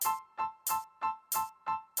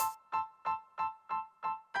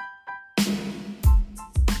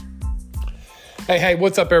Hey,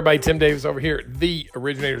 what's up, everybody? Tim Davis over here, the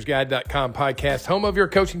originatorsguide.com podcast, home of your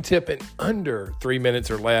coaching tip in under 3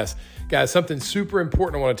 minutes or less. Guys, something super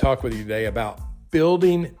important I want to talk with you today about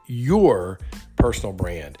building your personal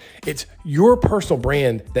brand. It's your personal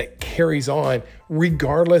brand that carries on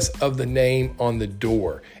regardless of the name on the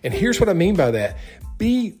door. And here's what I mean by that.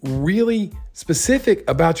 Be really specific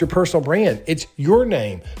about your personal brand. It's your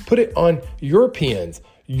name. Put it on your pins,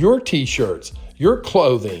 your t-shirts, your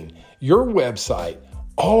clothing, your website,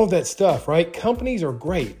 all of that stuff, right? Companies are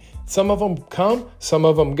great. Some of them come, some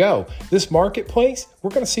of them go. This marketplace, we're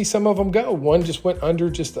going to see some of them go. One just went under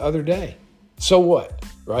just the other day. So what,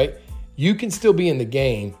 right? You can still be in the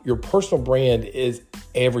game. Your personal brand is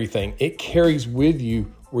everything. It carries with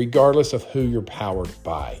you regardless of who you're powered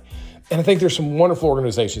by. And I think there's some wonderful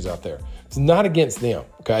organizations out there. It's not against them,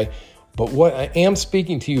 okay? But what I am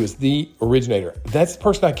speaking to you is the originator. That's the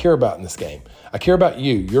person I care about in this game. I care about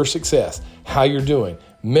you, your success, how you're doing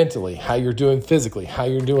mentally, how you're doing physically, how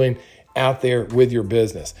you're doing out there with your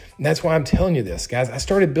business. And that's why I'm telling you this, guys. I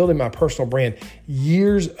started building my personal brand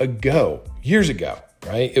years ago,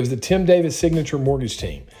 right? It was the Tim Davis Signature Mortgage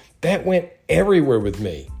Team. That went everywhere with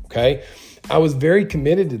me, okay? I was very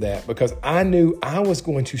committed to that because I knew I was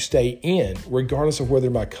going to stay in regardless of whether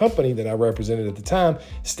my company that I represented at the time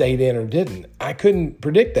stayed in or didn't. I couldn't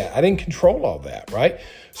predict that. I didn't control all that, right?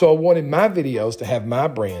 So I wanted my videos to have my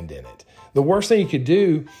brand in it. The worst thing you could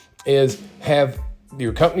do is have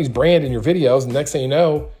your company's brand in your videos, and next thing you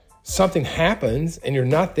know, something happens and you're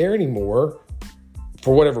not there anymore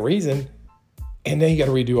for whatever reason, and then you got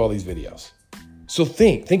to redo all these videos. So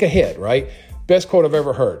think ahead, right? Best quote I've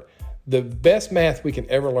ever heard. The best math we can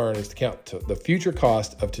ever learn is to count the future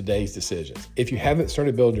cost of today's decisions. If you haven't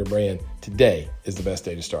started building your brand, today is the best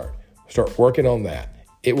day to start. Start working on that.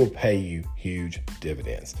 It will pay you huge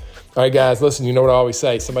dividends. All right, guys, listen, you know what I always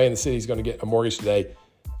say. Somebody in the city is going to get a mortgage today.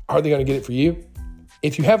 Are they going to get it for you?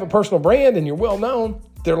 If you have a personal brand and you're well known,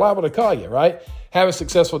 they're liable to call you, right? Have a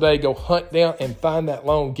successful day. Go hunt down and find that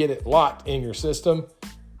loan. Get it locked in your system.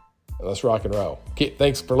 Let's rock and roll.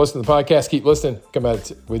 Thanks for listening to the podcast. Keep listening. Come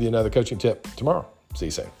out with you another coaching tip tomorrow. See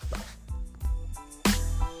you soon. Bye.